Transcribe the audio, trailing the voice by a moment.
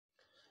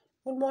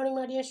Good morning,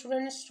 my dear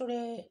students.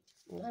 Today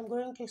I'm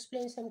going to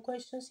explain some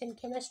questions in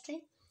chemistry.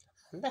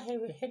 The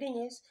heading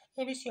is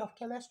ABC of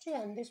chemistry,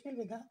 and this will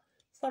be the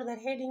further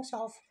headings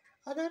of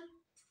other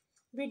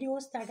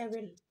videos that I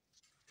will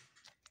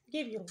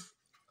give you.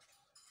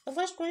 The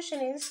first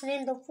question is,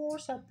 name the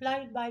force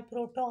applied by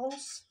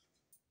protons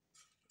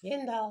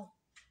in the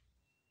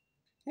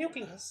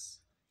nucleus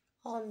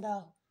on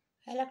the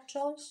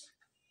electrons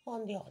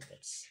on the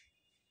orbits.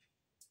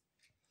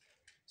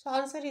 So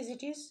answer is,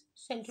 it is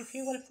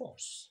centrifugal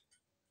force.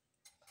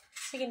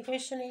 Second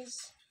question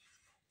is,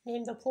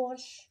 name the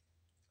force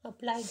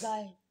applied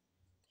by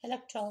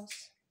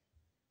electrons,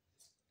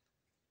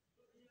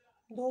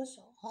 those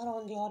are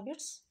on the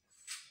orbits,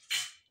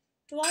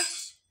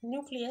 towards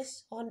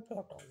nucleus on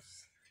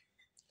protons.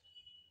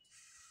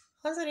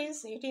 Answer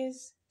is, it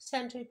is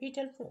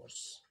centripetal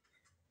force.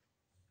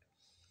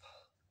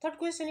 Third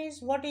question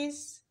is, what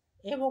is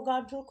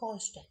Avogadro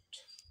constant?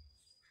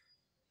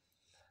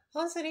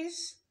 Answer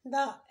is,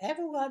 the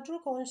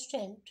Avogadro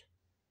constant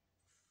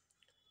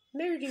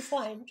may be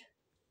defined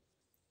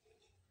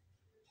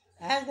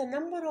as the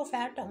number of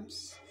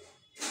atoms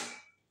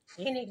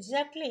in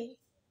exactly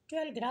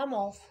 12 gram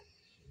of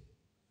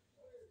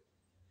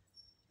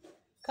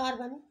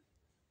carbon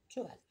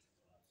 12.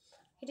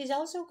 It is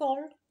also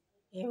called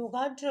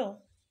Avogadro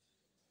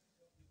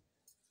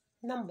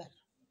number.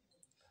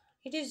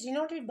 It is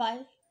denoted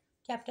by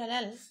capital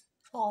L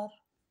or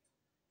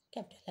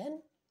capital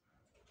N,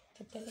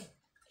 capital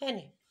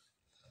N.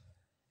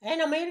 An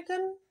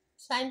American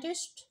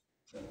scientist,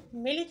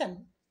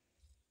 Millikan,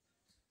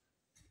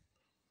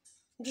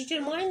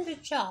 determined the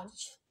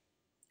charge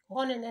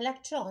on an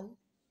electron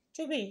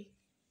to be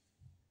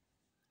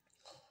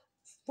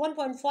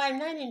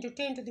 1.59 into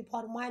 10 to the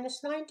power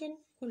minus 19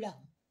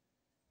 coulomb.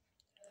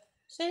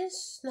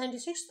 Since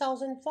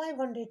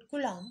 96,500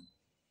 coulomb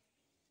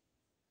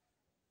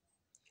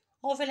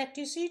of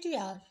electricity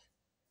are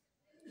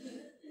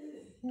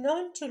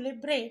known to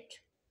liberate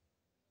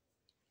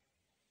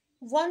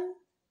 1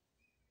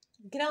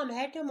 gram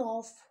atom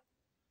of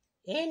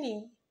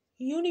any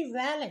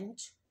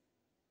univalent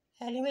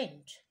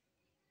element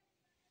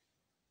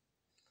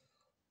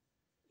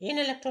in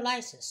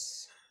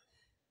electrolysis,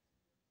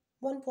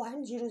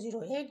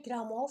 1.008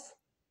 gram of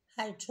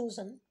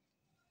hydrogen.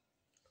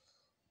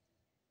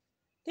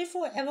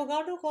 Therefore,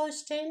 Avogadro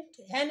constant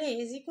Na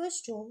is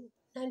equals to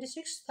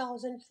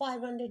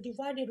 96,500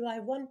 divided by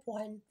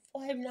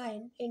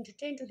 1.59 into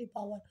 10 to the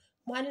power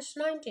minus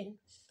 19,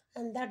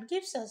 and that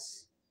gives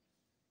us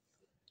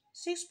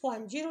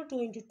 6.02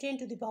 into 10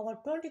 to the power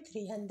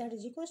 23, and that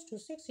is equals to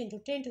 6 into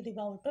 10 to the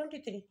power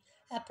 23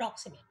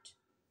 approximate.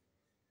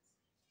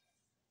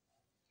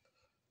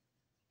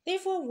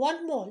 Therefore,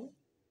 1 mole,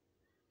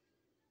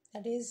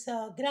 that is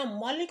a gram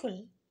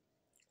molecule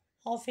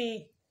of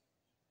a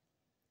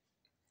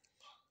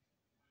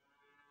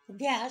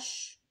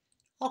gas,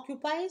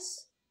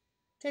 occupies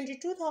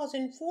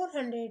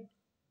 22,400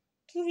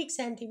 cubic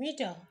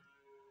centimeter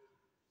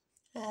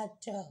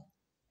at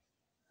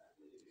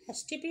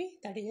STP,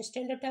 that is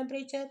standard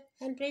temperature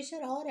and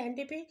pressure, or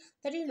NTP,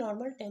 that is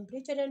normal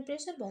temperature and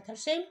pressure, both are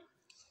same.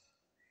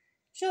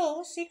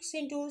 So 6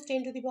 into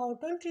 10 to the power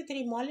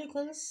 23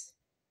 molecules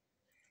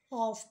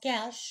of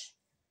gas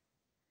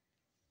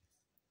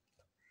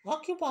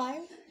occupy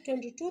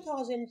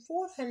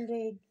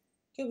 22,400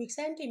 cubic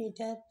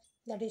centimeter,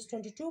 that is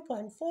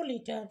 22.4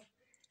 liter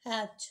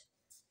at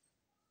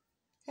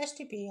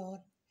STP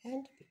or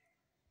NTP.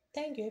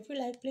 Thank you. If you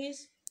like,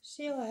 please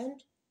share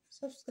and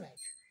subscribe.